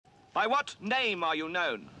By what name are you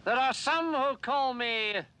known? There are some who call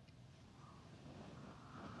me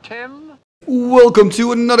Tim. Welcome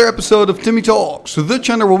to another episode of Timmy Talks, the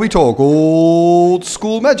channel where we talk old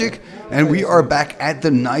school magic. And we are back at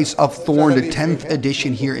the Knights of Thorn, the 10th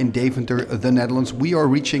edition here in Deventer, the Netherlands. We are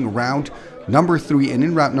reaching round number 3, and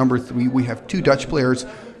in round number 3 we have two Dutch players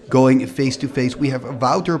going face to face. We have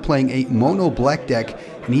Wouter playing a mono black deck,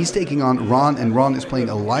 and he's taking on Ron, and Ron is playing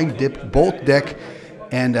a Lion Dib Bolt deck.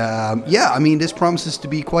 And yeah, I mean, this promises to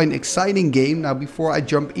be quite an exciting game. Now, before I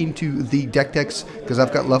jump into the decks, because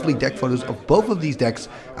I've got lovely deck photos of both of these decks,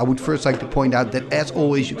 I would first like to point out that, as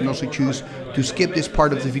always, you can also choose to skip this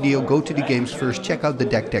part of the video, go to the games first, check out the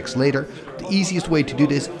decks later. The easiest way to do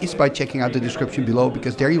this is by checking out the description below,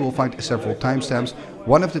 because there you will find several timestamps.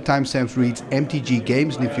 One of the timestamps reads MTG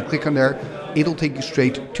Games, and if you click on there, it'll take you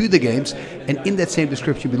straight to the games. And in that same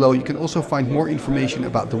description below, you can also find more information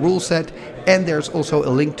about the rule set, and there's also a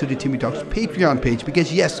link to the Timmy Talks Patreon page,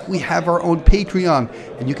 because yes, we have our own Patreon,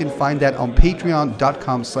 and you can find that on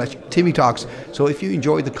patreon.com/TimmyTalks. So if you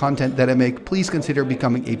enjoy the content that I make, please consider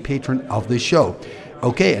becoming a patron of this show.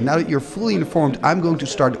 Okay, and now that you're fully informed, I'm going to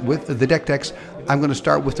start with the decks. I'm going to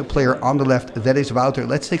start with the player on the left, that is Wouter.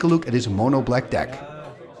 Let's take a look at his mono black deck.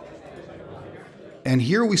 And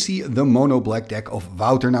here we see the mono black deck of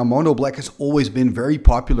Wouter. Now, mono black has always been very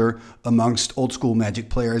popular amongst old school Magic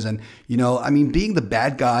players. And, you know, I mean, being the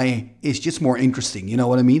bad guy is just more interesting. You know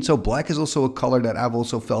what I mean? So black is also a color that I've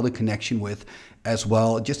also felt a connection with as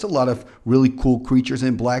well. Just a lot of really cool creatures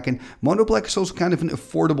in black, and mono black is also kind of an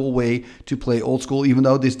affordable way to play old school, even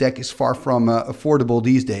though this deck is far from affordable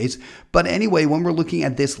these days. But anyway, when we're looking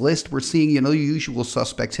at this list, we're seeing, you know, the usual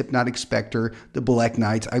suspects: Hypnotic Spectre, the Black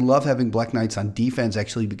Knights. I love having Black Knights on defense,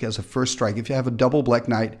 actually, because of first strike. If you have a double Black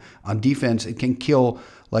Knight on defense, it can kill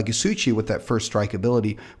like a Suchi with that first strike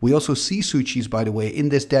ability. We also see Suchis, by the way, in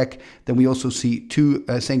this deck. Then we also see two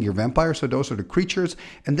Sengir Vampires, so those are the creatures.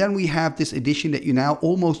 And then we have this addition that you now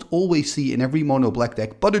almost always see in every mono black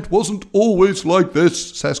deck. But it wasn't always like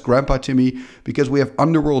this, says Grandpa Timmy, because we have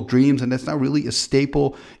Underworld Dreams, and that's now really a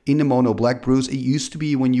staple in the mono black brews. It used to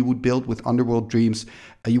be when you would build with Underworld Dreams,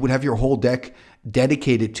 you would have your whole deck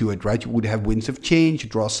dedicated to it, right? You would have Winds of Change,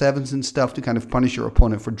 draw 7s and stuff to kind of punish your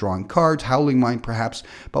opponent for drawing cards, Howling Mind perhaps.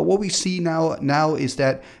 But what we see now is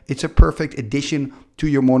that it's a perfect addition to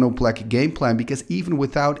your mono black game plan, because even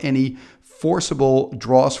without any forcible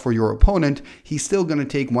draws for your opponent, he's still going to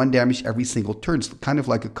take 1 damage every single turn. It's kind of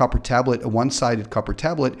like a copper tablet, a one-sided copper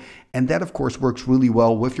tablet, and that of course works really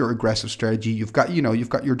well with your aggressive strategy. You've got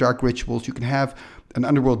your Dark Rituals. You can have an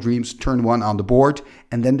Underworld Dreams turn 1 on the board,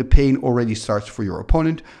 and then the pain already starts for your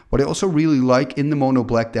opponent. What I also really like in the mono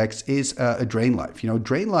black decks is a Drain Life. You know,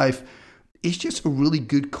 Drain Life is just a really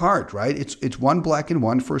good card, right? It's 1 black and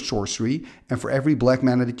 1 for a sorcery, and for every black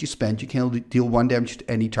mana that you spend, you can deal 1 damage to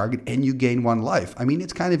any target, and you gain 1 life. I mean,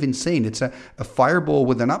 it's kind of insane. It's a fireball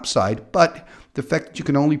with an upside, but the fact that you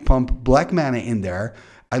can only pump black mana in there,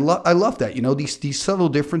 I love that, you know, these subtle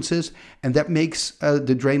differences, and that makes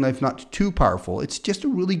the Drain Life not too powerful. It's just a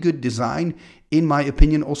really good design, in my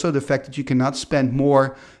opinion. Also, the fact that you cannot spend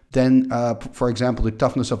more than, for example, the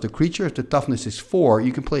toughness of the creature. If the toughness is 4,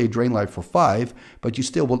 you can play a Drain Life for 5, but you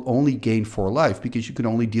still will only gain 4 life, because you can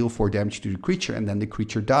only deal 4 damage to the creature, and then the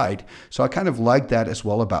creature died. So I kind of like that as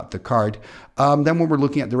well about the card. Then when we're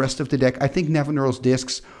looking at the rest of the deck, I think Nevinyrral's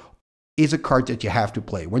Discs is a card that you have to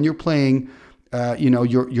play. When you're playing you know,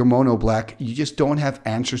 your mono black, you just don't have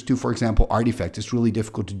answers to, for example, artifacts. It's really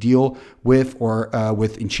difficult to deal with, or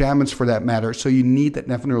with enchantments for that matter. So you need that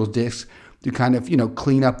Nevinyrral's Discs to kind of, you know,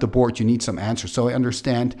 clean up the board. You need some answers. So I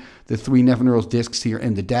understand the 3 Nevinyrral's Discs here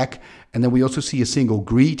in the deck. And then we also see a single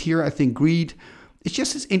Greed here. I think Greed is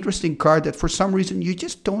just this interesting card that for some reason you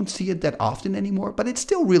just don't see it that often anymore, but it's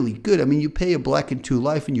still really good. I mean, you pay a black and 2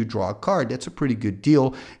 life and you draw a card. That's a pretty good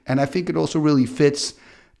deal. And I think it also really fits,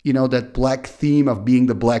 you know, that black theme of being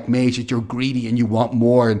the black mage, that you're greedy and you want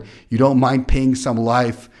more, and you don't mind paying some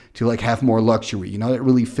life to like have more luxury. You know, that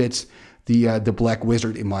really fits the black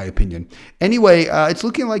wizard, in my opinion. Anyway, it's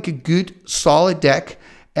looking like a good, solid deck.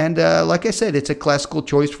 And like I said, it's a classical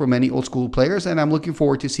choice for many old school players, and I'm looking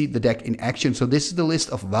forward to see the deck in action. So this is the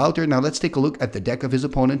list of Wouter. Now let's take a look at the deck of his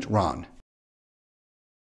opponent, Ron.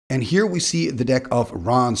 And here we see the deck of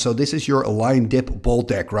Ron. So this is your Lion Dib Bolt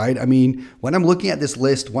deck, right? I mean, when I'm looking at this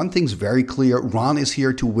list, one thing's very clear. Ron is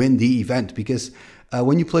here to win the event, because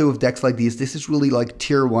when you play with decks like these, this is really like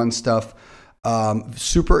tier 1 stuff.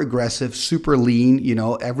 Super aggressive, super lean. You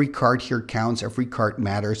know, every card here counts. Every card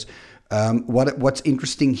matters. What's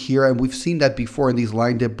interesting here, and we've seen that before in these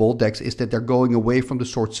Lion Dib Bolt decks, is that they're going away from the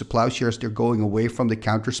Swords to Plowshares, they're going away from the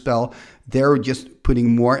counterspell. They're just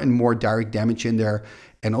putting more and more direct damage in there.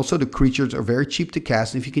 And also the creatures are very cheap to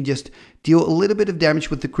cast. And if you can just deal a little bit of damage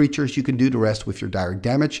with the creatures, you can do the rest with your direct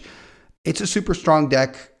damage. It's a super strong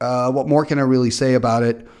deck. What more can I really say about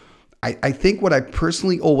it? I think what I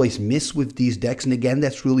personally always miss with these decks, and again,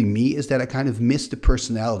 that's really me, is that I kind of miss the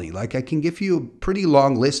personality. Like, I can give you a pretty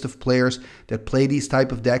long list of players that play these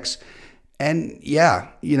type of decks. And yeah,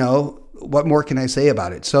 you know, what more can I say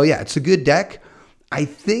about it? So yeah, it's a good deck. I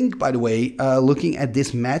think, by the way, looking at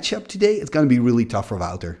this matchup today, it's going to be really tough for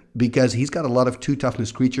Wouter because he's got a lot of 2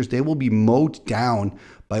 toughness creatures. They will be mowed down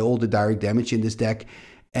by all the direct damage in this deck.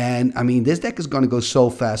 And I mean, this deck is going to go so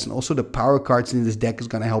fast, and also the power cards in this deck is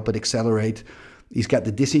going to help it accelerate. He's got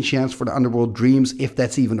the disenchants for the Underworld Dreams, if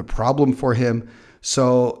that's even a problem for him.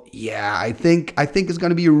 So yeah, I think it's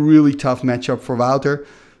going to be a really tough matchup for Wouter.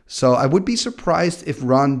 So I would be surprised if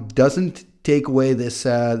Ron doesn't take away this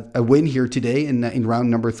a win here today in round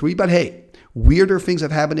number 3. But hey, weirder things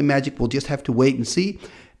have happened in Magic. We'll just have to wait and see.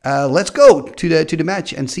 Let's go to the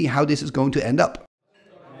match and see how this is going to end up.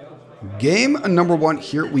 Game number 1,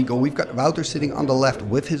 here we go. We've got Wouter sitting on the left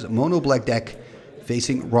with his mono black deck,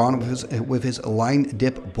 facing Ron with his Lion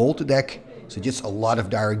Dib Bolt deck. So just a lot of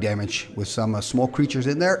direct damage with some small creatures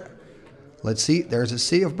in there. Let's see, there's a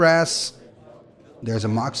Sea of Brass, there's a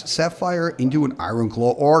Mox Sapphire into an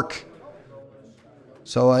Ironclaw Orc.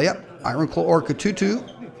 So yeah, Ironclaw Orc a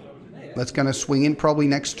 2/2. That's gonna swing in probably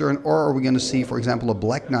next turn, or are we gonna see, for example, a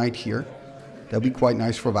Black Knight here? That'd be quite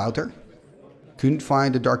nice for Wouter. Couldn't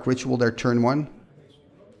find a Dark Ritual there turn 1.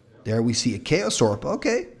 There we see a Chaos Orb.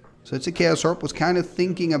 Okay, so it's a Chaos Orb. Was kind of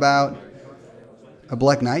thinking about a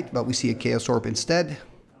Black Knight, but we see a Chaos Orb instead.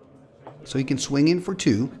 So he can swing in for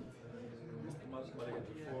 2.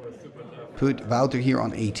 Put Wouter here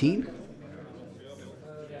on 18.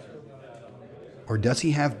 Or does he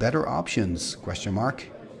have better options? Question mark.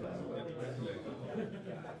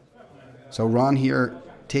 So Ron here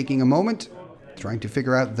taking a moment, trying to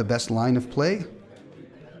figure out the best line of play.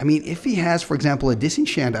 I mean, if he has, for example, a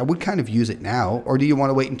Disenchant, I would kind of use it now. Or do you want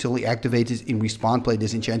to wait until he activates his in respawn play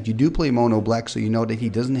Disenchant? You do play mono black, so you know that he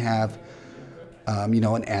doesn't have, you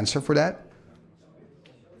know, an answer for that.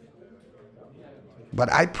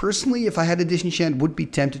 But I personally, if I had a Disenchant, would be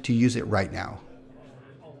tempted to use it right now.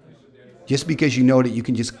 Just because you know that you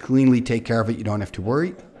can just cleanly take care of it, you don't have to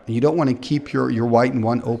worry. And you don't want to keep your white and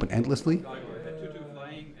 1 open endlessly.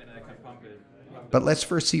 But let's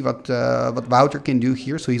first see what Wouter can do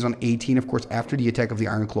here. So he's on 18, of course, after the attack of the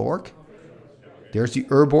Ironclaw Orc. There's the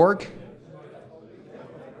Urborg.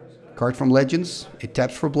 Card from Legends. It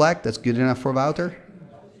taps for black. That's good enough for Wouter.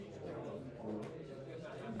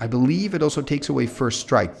 I believe it also takes away First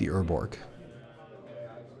Strike, the Urborg.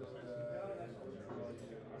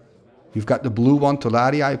 You've got the blue one,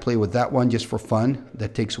 Tolaria. I play with that one just for fun.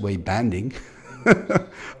 That takes away banding.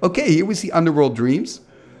 Okay, here we see Underworld Dreams.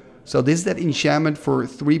 So this is that enchantment for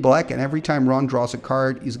 3 black, and every time Ron draws a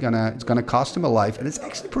card, it's gonna cost him a life, and it's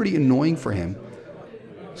actually pretty annoying for him.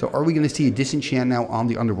 So are we gonna see a disenchant now on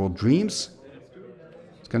the Underworld Dreams?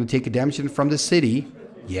 It's gonna take a damage from the city.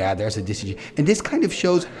 Yeah, there's a disenchant, and this kind of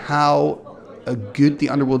shows how good the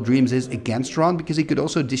Underworld Dreams is against Ron, because he could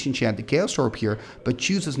also disenchant the Chaos Orb here, but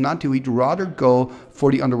chooses not to. He'd rather go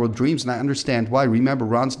for the Underworld Dreams, and I understand why. Remember,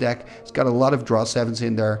 Ron's deck has got a lot of draw 7s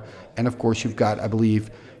in there, and of course you've got, I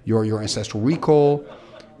believe, your Ancestral Recall.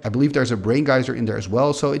 I believe there's a Brain Geyser in there as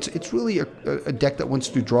well. So it's really a deck that wants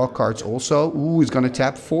to draw cards also. Ooh, he's going to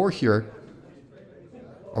tap 4 here.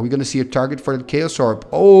 Are we going to see a target for the Chaos Orb?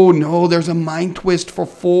 Oh no, there's a Mind Twist for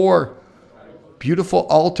 4. Beautiful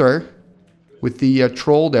altar with the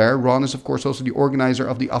troll there. Ron is of course also the organizer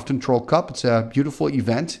of the Often Troll Cup. It's a beautiful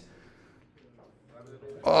event.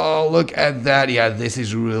 Oh, look at that. Yeah, this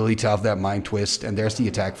is really tough, that Mind Twist. And there's the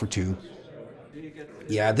attack for 2.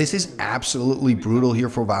 Yeah, this is absolutely brutal here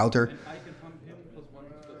for Wouter.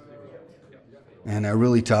 And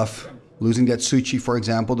really tough. Losing that Suchi, for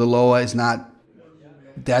example. The Loa is not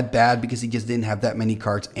that bad because he just didn't have that many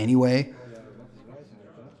cards anyway.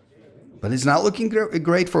 But it's not looking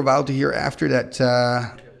great for Wouter here after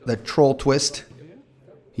that Troll Twist.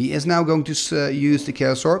 He is now going to use the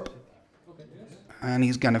Chaos Orb. And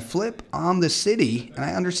he's going to flip on the city. And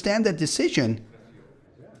I understand that decision.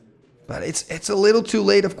 But it's a little too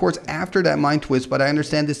late, of course, after that Mind Twist. But I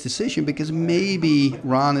understand this decision because maybe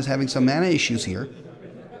Ron is having some mana issues here.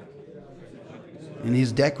 And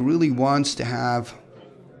his deck really wants to have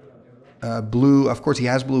blue. Of course, he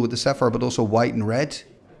has blue with the Sapphire, but also white and red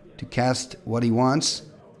to cast what he wants.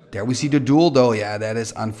 There we see the duel, though. Yeah, that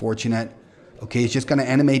is unfortunate. Okay, he's just going to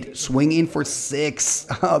animate, swing in for 6.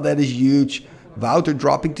 Oh, that is huge. Wouter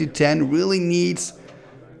dropping to 10. Really needs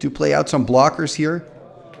to play out some blockers here.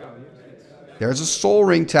 There's a Soul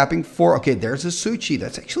Ring tapping 4. Okay, there's a Suchi.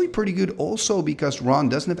 That's actually pretty good also because Ron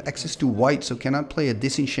doesn't have access to white, so cannot play a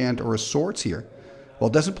Disenchant or a Swords here.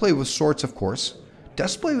 Well, doesn't play with Swords, of course.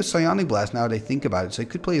 Does play with Psionic Blast now that I think about it. So he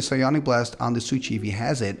could play a Psionic Blast on the Suchi if he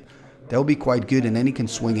has it. That would be quite good, and then he can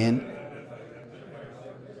swing in.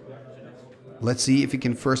 Let's see if he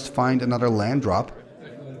can first find another land drop.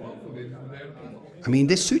 I mean,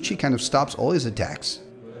 this Suchi kind of stops all his attacks.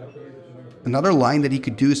 Another line that he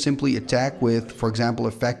could do is simply attack with, for example,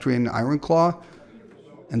 a Factory and Iron Claw.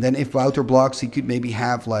 And then if Wouter blocks, he could maybe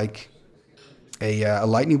have like a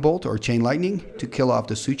Lightning Bolt or Chain Lightning to kill off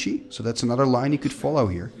the Suchi. So that's another line he could follow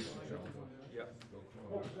here.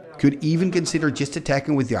 Could even consider just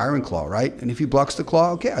attacking with the Iron Claw, right? And if he blocks the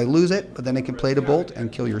Claw, okay, I lose it. But then I can play the Bolt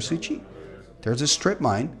and kill your Suchi. There's a Strip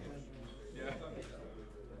Mine.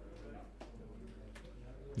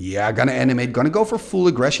 Yeah, gonna animate, gonna go for full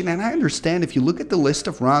aggression, and I understand if you look at the list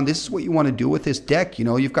of Ron, this is what you want to do with this deck. You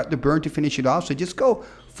know, you've got the burn to finish it off, so just go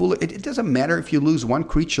full. It doesn't matter if you lose one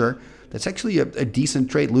creature. That's actually a decent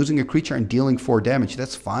trade. Losing a creature and dealing 4 damage,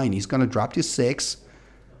 that's fine. He's gonna drop to 6.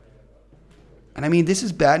 And I mean, this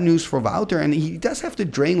is bad news for Wouter, and he does have to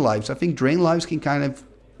drain lives. I think drain lives can kind of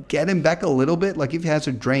get him back a little bit. Like if he has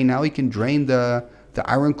a drain, now he can drain the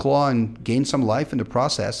Iron Claw and gain some life in the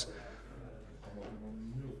process.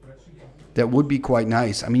 That would be quite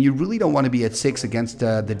nice. I mean, you really don't want to be at 6 against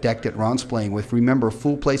the deck that Ron's playing with. Remember,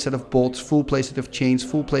 full playset of Bolts, full playset of Chains,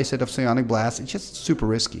 full playset of Psionic Blast. It's just super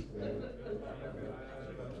risky.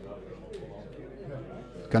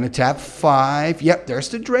 Gonna tap 5. Yep, there's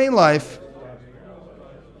the drain life.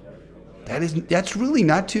 That's really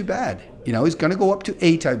not too bad. You know, he's gonna go up to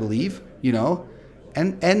 8, I believe. You know,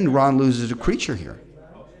 and Ron loses a creature here.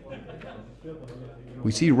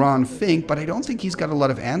 We see Ron think, but I don't think he's got a lot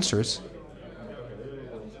of answers.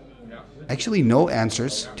 Actually, no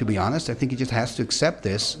answers, to be honest. I think he just has to accept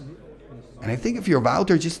this. And I think if you're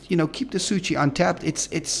Wouter, just, you know, keep the Suchi untapped.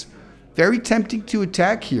 It's very tempting to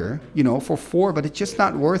attack here, you know, for 4, but it's just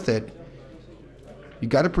not worth it. You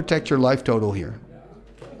got to protect your life total here.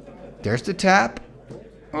 There's the tap.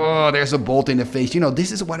 Oh, there's a Bolt in the face. You know,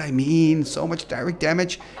 this is what I mean. So much direct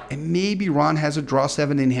damage. And maybe Ron has a draw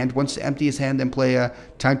 7 in hand, wants to empty his hand and play a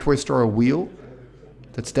Time Twister or a Wheel.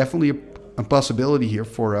 That's definitely a possibility here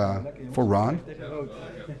for Ron.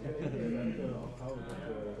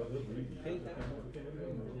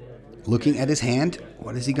 Looking at his hand,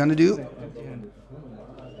 what is he gonna do?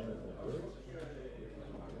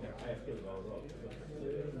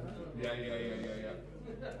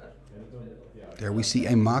 There we see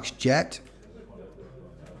a Mox Jet.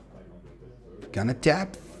 Gonna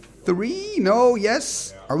tap 3? No,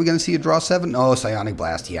 yes. Are we gonna see a draw 7? Oh, Psionic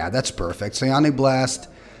Blast. Yeah, that's perfect. Psionic Blast.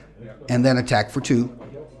 And then attack for 2.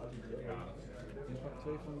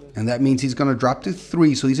 And that means he's going to drop to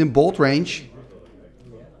 3. So he's in Bolt range.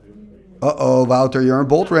 Uh-oh, Wouter, you're in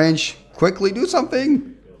Bolt range. Quickly do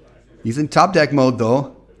something. He's in top deck mode,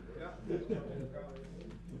 though.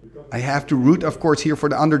 I have to root, of course, here for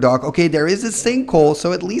the underdog. Okay, there is a Sinkhole,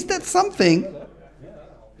 so at least that's something.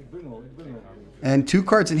 And 2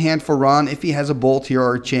 cards in hand for Ron if he has a Bolt here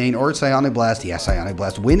or a Chain or a Psionic Blast. Yeah, Psionic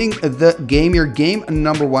Blast. Winning the game here. Game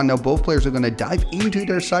number 1. Now both players are going to dive into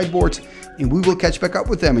their sideboards and we will catch back up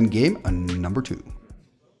with them in game number 2.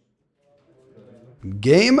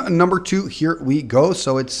 Game number 2. Here we go.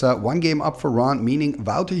 So it's 1 game up for Ron, meaning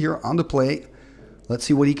Wouter here on the play. Let's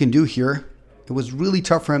see what he can do here. It was really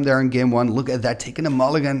tough for him there in game 1. Look at that. Taking a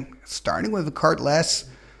mulligan. Starting with a card less.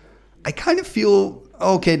 I kind of feel...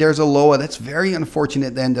 Okay, there's a Loa. That's very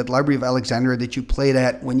unfortunate then, that Library of Alexandria that you play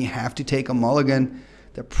that when you have to take a mulligan.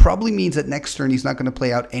 That probably means that next turn he's not going to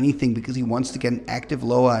play out anything because he wants to get an active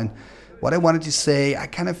Loa. And what I wanted to say, I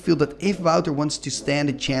kind of feel that if Wouter wants to stand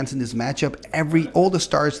a chance in this matchup, all the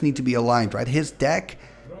stars need to be aligned, right? His deck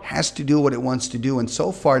has to do what it wants to do, and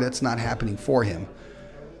so far that's not happening for him.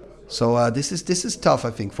 So this is tough, I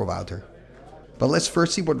think, for Wouter. But let's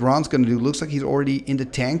first see what Ron's going to do. Looks like he's already in the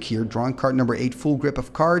tank here. Drawing card number 8, full grip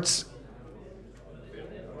of cards.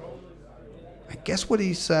 I guess what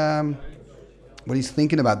he's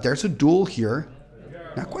thinking about. There's a duel here.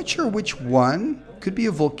 Not quite sure which one. Could be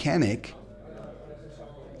a volcanic.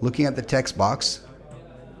 Looking at the text box.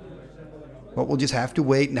 But we'll just have to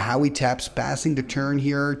wait and how he taps, passing the turn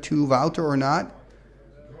here to Wouter or not.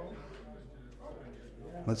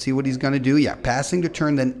 Let's see what he's going to do. Yeah, passing the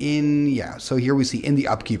turn, then in. Yeah, so here we see in the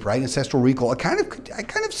upkeep, right? Ancestral Recall. I kind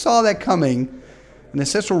of saw that coming. An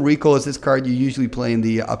Ancestral Recall is this card you usually play in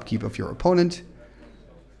the upkeep of your opponent.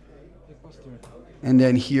 And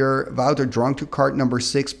then here, Wouter drawing to card number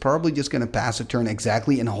 6, probably just going to pass a turn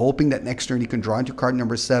exactly and hoping that next turn he can draw into card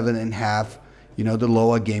number 7 and have, you know, the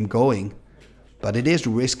Loa game going. But it is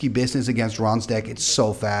risky business against Ron's deck. It's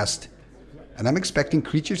so fast. And I'm expecting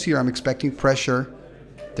creatures here. I'm expecting pressure.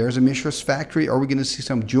 There's a Mishra's Factory. Are we going to see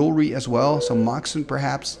some jewelry as well? Some Moxen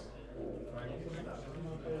perhaps?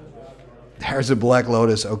 There's a Black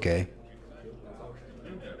Lotus. Okay.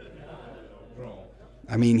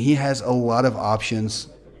 I mean, he has a lot of options.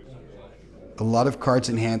 A lot of cards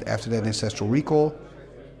in hand after that Ancestral Recall.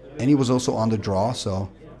 And he was also on the draw, so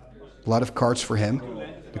a lot of cards for him.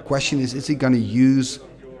 The question is he going to use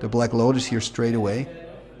the Black Lotus here straight away?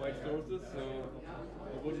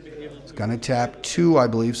 He's going to tap 2, I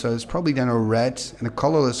believe, so it's probably then a red and a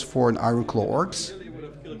colorless for an Ironclaw Orcs.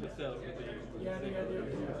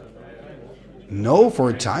 No, for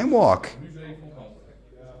a Time Walk.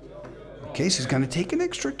 Okay, so he's going to take an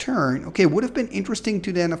extra turn. Okay, would have been interesting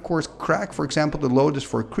to then, of course, crack, for example, the Lotus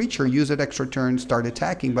for a creature, use that extra turn, start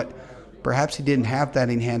attacking, but perhaps he didn't have that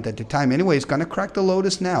in hand at the time. Anyway, he's going to crack the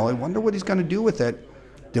Lotus now. I wonder what he's going to do with it.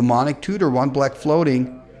 Demonic Tutor, 1 black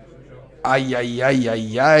floating. Ay, ay, ay,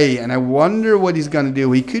 ay, ay. And I wonder what he's going to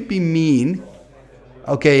do. He could be mean.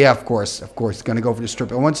 Okay, yeah, of course. Of course, he's going to go for the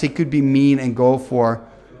strip. I want to say he could be mean and go for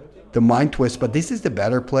the Mind Twist, but this is the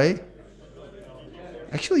better play.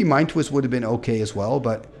 Actually, Mind Twist would have been okay as well,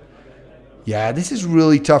 but yeah, this is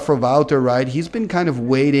really tough for Wouter, right? He's been kind of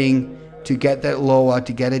waiting to get that Loa,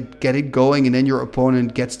 to get it going, and then your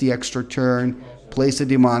opponent gets the extra turn, plays a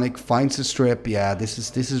Demonic, finds a strip. Yeah, this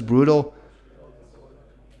is brutal.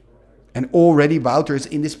 And already Wouter is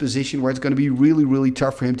in this position where it's going to be really, really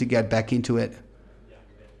tough for him to get back into it.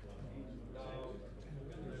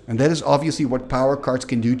 And that is obviously what power cards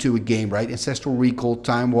can do to a game, right? Ancestral Recall,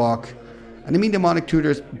 Time Walk. And I mean, Demonic Tutor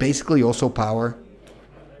is basically also power.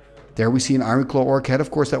 There we see an Ironclaw Orc head,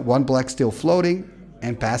 of course, that 1 black still floating,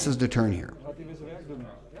 and passes the turn here.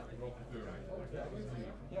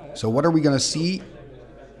 So what are we going to see?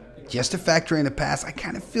 Just a Factory and a pass. I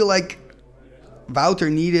kind of feel like Wouter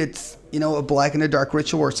needed, you know, a black and a dark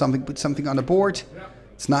ritual or something, put something on the board.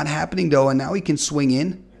 It's not happening though, and now he can swing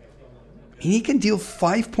in. I mean, he can deal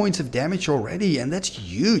 5 points of damage already, and that's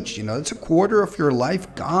huge, you know, it's a quarter of your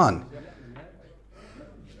life gone.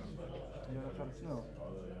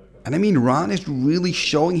 And I mean, Ron is really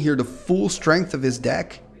showing here the full strength of his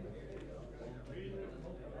deck.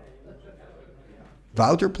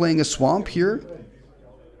 Wouter playing a Swamp here.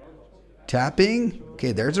 Tapping.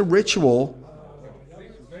 Okay, there's a Ritual.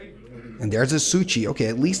 And there's a Suchi. Okay,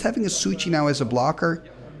 at least having a Suchi now as a blocker.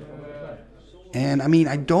 And I mean,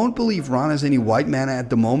 I don't believe Ron has any white mana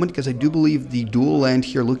at the moment, because I do believe the dual land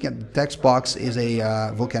here, looking at the text box, is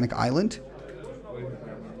a Volcanic Island.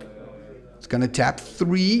 It's going to tap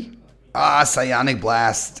 3. Ah, Psionic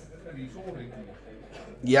Blast.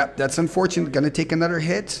 Yep, that's unfortunate. Going to take another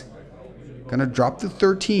hit. Going to drop to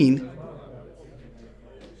 13.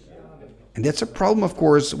 And that's a problem, of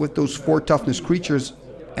course, with those 4 toughness creatures.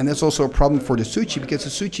 And that's also a problem for the Suchi, because the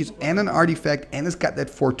Suchi is and an artifact and it's got that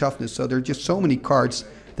 4 toughness. So there are just so many cards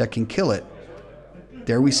that can kill it.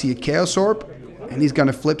 There we see a Chaos Orb. And he's going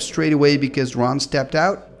to flip straight away because Ron stepped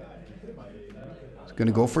out. He's going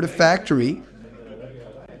to go for the Factory.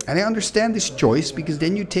 And I understand this choice, because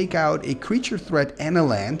then you take out a creature threat and a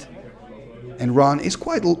land. And Ron is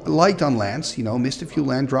quite light on lands, you know, missed a few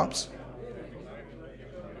land drops.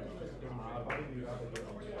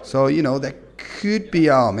 So, you know, that could be,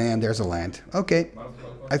 oh man, there's a land. Okay.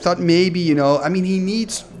 I thought maybe, you know, I mean,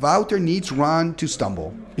 Wouter needs Ron to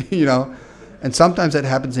stumble, you know. And sometimes that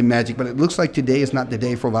happens in Magic, but it looks like today is not the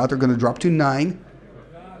day for Wouter. Going to drop to 9.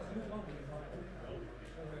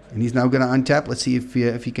 And he's now going to untap. Let's see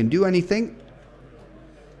if he can do anything.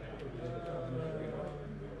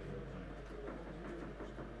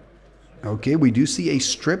 Okay, we do see a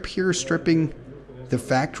strip here, stripping the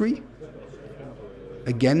Factory.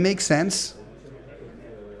 Again, makes sense.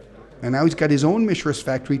 And now he's got his own Mishra's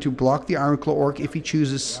Factory to block the Ironclaw Orc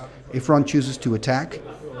if Ron chooses to attack.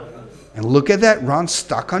 And look at that, Ron's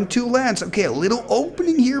stuck on 2 lands. Okay, a little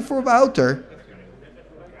opening here for Wouter.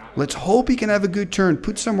 Let's hope he can have a good turn,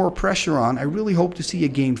 put some more pressure on. I really hope to see a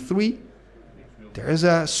game 3. There's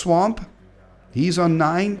a Swamp. He's on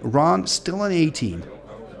 9. Ron still on 18.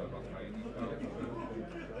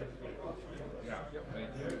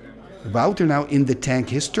 Wouter now in the tank.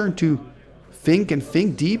 His turn to think and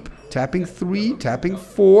think deep. Tapping 3, tapping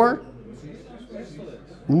 4.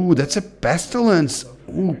 Ooh, that's a Pestilence.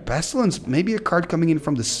 Ooh, Pestilence. Maybe a card coming in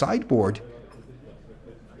from the sideboard.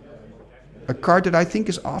 A card that I think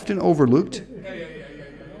is often overlooked.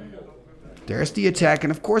 There's the attack,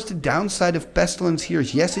 and of course the downside of Pestilence here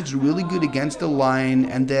is, yes, it's really good against the Lion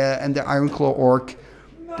and the Ironclaw Orc.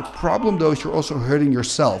 The problem though is you're also hurting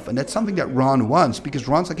yourself, and that's something that Ron wants, because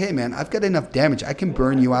Ron's like, hey man, I've got enough damage, I can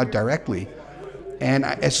burn you out directly. And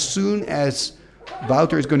as soon as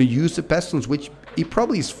Wouter is going to use the Pestilence, which he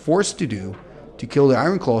probably is forced to do to kill the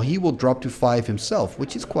Ironclaw, he will drop to 5 himself,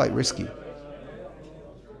 which is quite risky.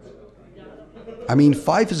 I mean,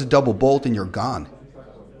 5 is a double bolt and you're gone.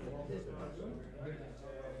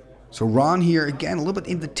 So Ron here, again, a little bit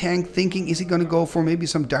in the tank, thinking, is he going to go for maybe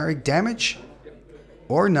some direct damage?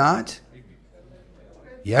 Or not?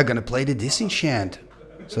 Yeah, going to play the Disenchant.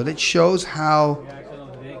 So that shows how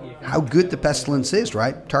good the Pestilence is,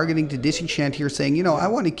 right? Targeting the Disenchant here, saying, you know, I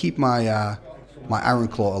want to keep my my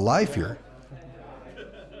Ironclaw alive here.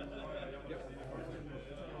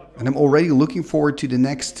 And I'm already looking forward to the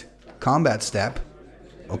next combat step.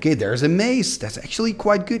 Okay, there's a mace. That's actually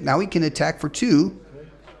quite good. Now he can attack for 2.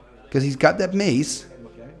 Because he's got that mace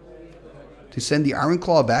to send the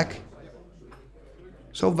Ironclaw back.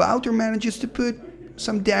 So Wouter manages to put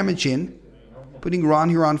some damage in, putting Ron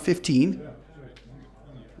here on 15.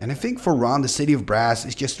 And I think for Ron, the City of Brass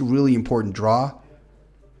is just a really important draw.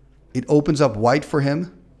 It opens up white for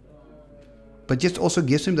him, but just also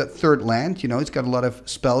gives him that 3rd land. You know, he's got a lot of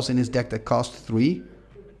spells in his deck that cost 3.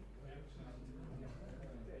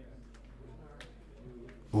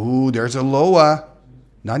 Ooh, there's a Loa.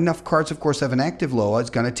 Not enough cards, of course, have an active Loa.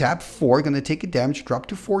 It's going to tap 4, going to take a damage, drop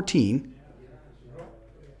to 14.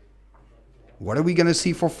 What are we going to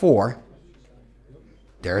see for 4?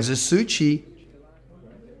 There's a Suchi.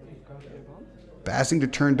 Passing the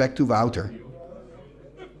turn back to Wouter.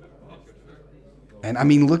 And I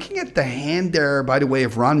mean, looking at the hand there, by the way,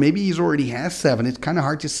 of Ron, maybe he's already has 7. It's kind of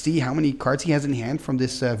hard to see how many cards he has in hand from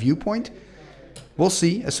this viewpoint. We'll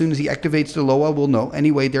see. As soon as he activates the Loa, we'll know.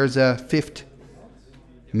 Anyway, there's a 5th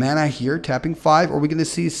mana here, tapping 5. Or we're going to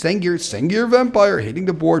see Sengir Vampire hitting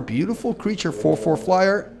the board. Beautiful creature, 4/4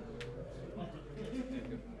 flyer.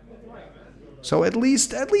 So at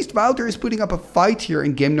least Wouter is putting up a fight here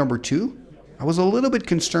in game number 2. I was a little bit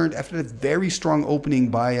concerned after that very strong opening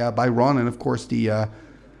by Ron, and of course the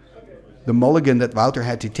mulligan that Wouter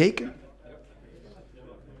had to take.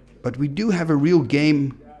 But we do have a real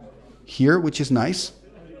game here, which is nice.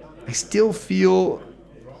 I still feel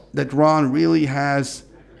that Ron really has,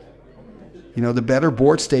 you know, the better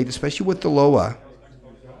board state, especially with the Loa.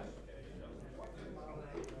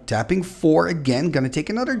 Tapping 4 again, gonna take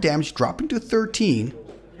another damage, dropping to 13.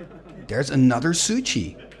 There's another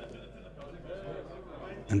Suchi.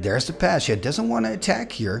 And there's the pass. Yeah, doesn't want to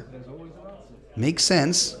attack here. Makes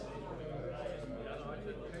sense.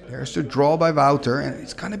 There's the draw by Wouter, and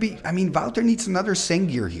it's gonna be, I mean, Wouter needs another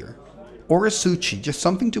Sengir here. Or a Suchi, just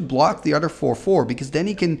something to block the other 4/4, because then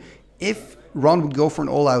he can, if Ron would go for an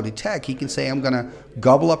all-out attack, he can say, I'm gonna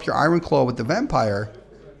gobble up your Ironclaw with the Vampire.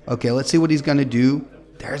 Okay, let's see what he's gonna do.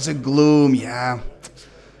 There's a Gloom, yeah.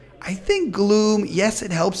 I think Gloom, yes,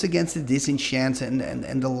 it helps against the Disenchants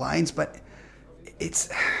and the lines, but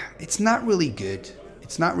it's not really good.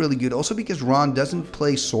 It's not really good. Also because Ron doesn't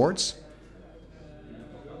play swords.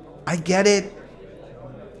 I get it.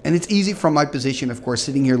 And it's easy from my position, of course,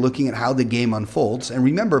 sitting here looking at how the game unfolds. And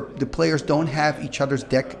remember, the players don't have each other's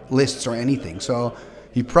deck lists or anything. So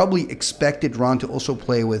he probably expected Ron to also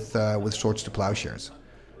play with Swords to Plowshares.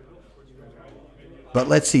 But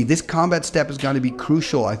let's see. This combat step is going to be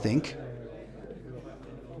crucial, I think.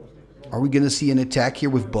 Are we going to see an attack here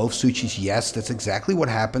with both Suchis? Yes, that's exactly what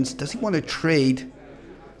happens. Does he want to trade?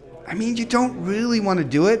 I mean, you don't really want to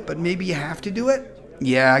do it, but maybe you have to do it.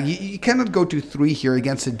 Yeah, you cannot go to 3 here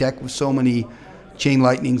against a deck with so many Chain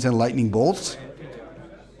Lightnings and Lightning Bolts.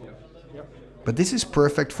 But this is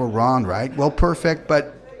perfect for Ron, right? Well, perfect,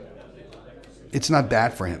 but it's not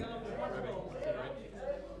bad for him.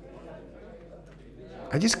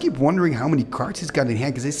 I just keep wondering how many cards he's got in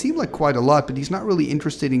hand, because they seem like quite a lot, but he's not really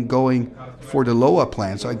interested in going for the Loa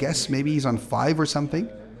plan. So I guess maybe he's on 5 or something.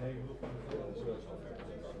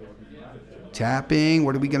 Tapping,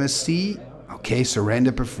 what are we going to see? Okay,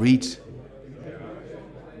 Surrender Befried.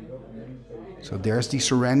 So there's the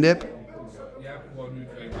Surrender.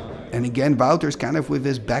 And again, Wouter's kind of with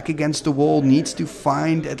his back against the wall, needs to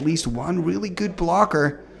find at least one really good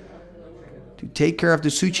blocker to take care of the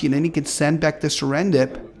Suchi, and then he can send back the Surrender.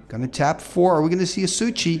 Gonna tap 4. Are we gonna see a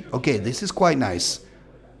Suchi? Okay, this is quite nice.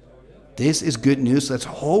 This is good news. Let's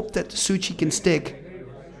hope that the Suchi can stick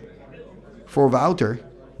for Wouter.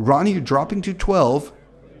 Ron here dropping to 12.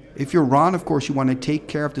 If you're Ron, of course, you want to take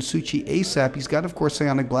care of the Suchi ASAP. He's got, of course,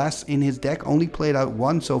 Psionic Blast in his deck. Only played out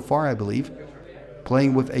one so far, I believe.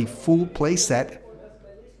 Playing with a full play set.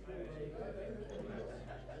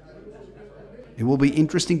 It will be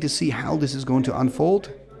interesting to see how this is going to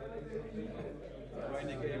unfold.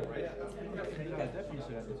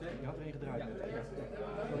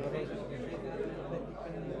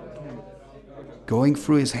 Going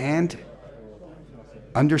through his hand.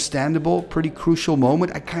 Understandable, pretty crucial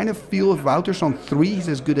moment. I kind of feel if Wouter's on 3, he's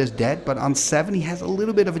as good as dead, but on 7, he has a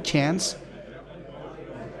little bit of a chance.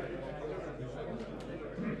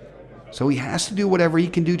 So he has to do whatever he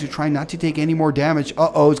can do to try not to take any more damage.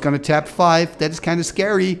 Uh-oh, it's going to tap 5. That is kind of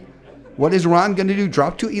scary. What is Ron going to do?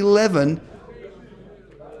 Drop to 11.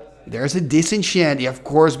 There's a disenchant. Yeah, of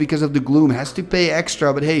course, because of the gloom. Has to pay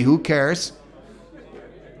extra, but hey, who cares?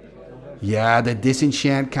 Yeah, the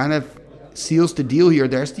disenchant kind of seals the deal here.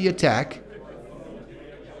 There's the attack.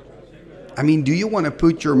 I mean, do you want to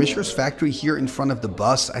put your Mishra's Factory here in front of the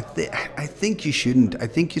bus? I think you shouldn't. I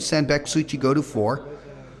think you send back Suchi, go to 4.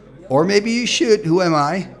 Or maybe you should. Who am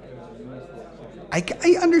I? I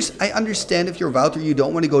understand if you're Wouter, you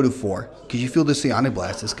don't want to go to 4. Because you feel the Psionic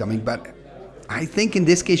Blast is coming. But I think in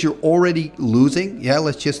this case, you're already losing. Yeah,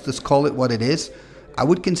 let's just call it what it is. I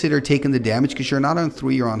would consider taking the damage because you're not on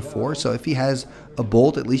 3, you're on 4. So if he has a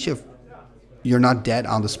bolt, at least you're not dead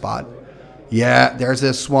on the spot. Yeah, there's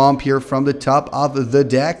a swamp here from the top of the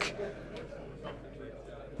deck.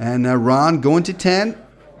 And Ron going to 10.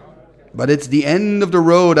 But it's the end of the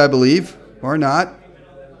road, I believe. Or not.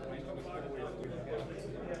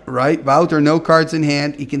 Right, Wouter, no cards in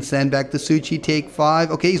hand. He can send back the Suchi, take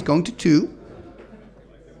 5. Okay, he's going to 2.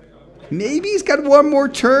 Maybe he's got one more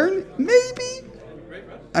turn. Maybe.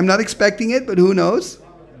 I'm not expecting it, but who knows?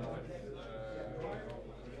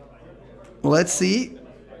 Let's see.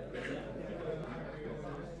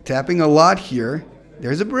 Tapping a lot here.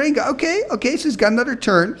 There's a brain. Okay, so he's got another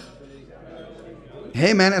turn.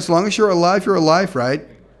 Hey, man, as long as you're alive, right?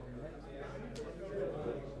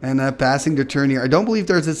 And passing the turn here. I don't believe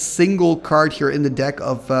there's a single card here in the deck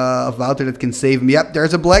of Wouter that can save him. Yep,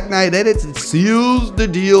 there's a Black Knight in it. It seals the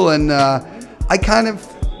deal. And I kind of,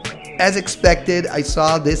 as expected, I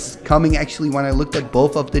saw this coming actually when I looked at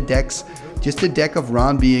both of the decks. Just the deck of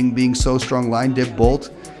Ron being so strong, Lion Dib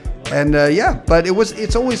Bolt. And yeah, but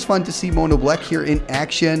it's always fun to see Mono Black here in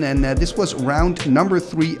action. And this was round number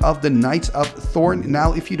 3 of the Knights of Thorn.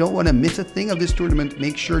 Now, if you don't want to miss a thing of this tournament,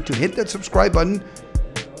 make sure to hit that subscribe button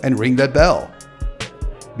and ring that bell.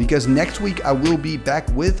 Because next week I will be back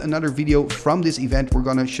with another video from this event. We're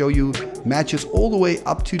going to show you matches all the way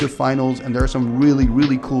up to the finals. And there are some really,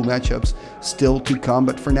 really cool matchups still to come.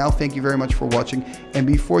 But for now, thank you very much for watching. And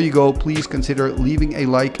before you go, please consider leaving a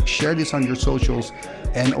like, share this on your socials,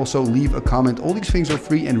 and also leave a comment. All these things are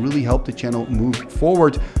free and really help the channel move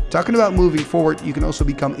forward. Talking about moving forward, you can also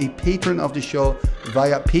become a patron of the show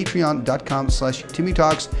via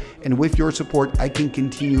patreon.com/TimmyTalks. And with your support, I can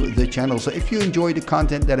continue the channel. So if you enjoy the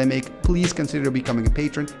content that I make, please consider becoming a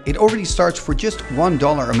patron. It already starts for just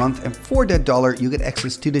 $1 a month. And for that dollar, you get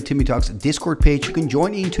access to the Timmy Talks Discord page. You can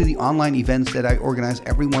join into the online events that I organize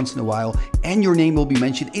every once in a while. And your name will be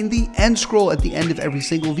mentioned in the end scroll at the end of every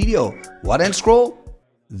single video. What end scroll?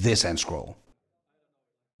 This end scroll.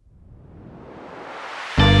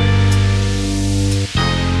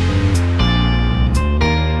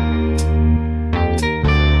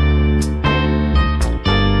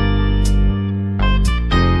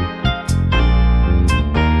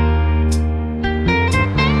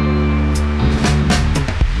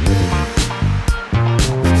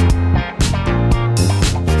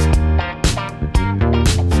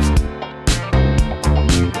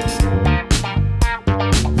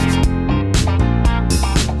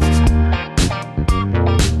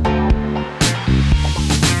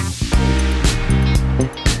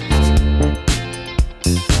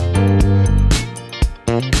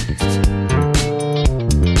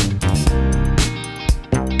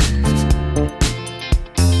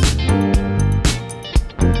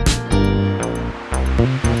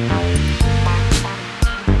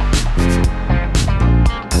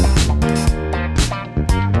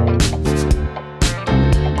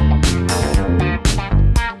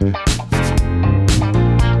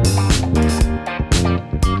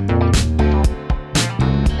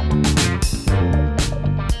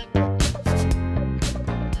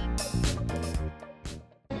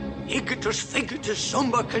 Ficketus, ficketus,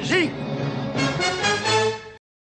 somber kazee.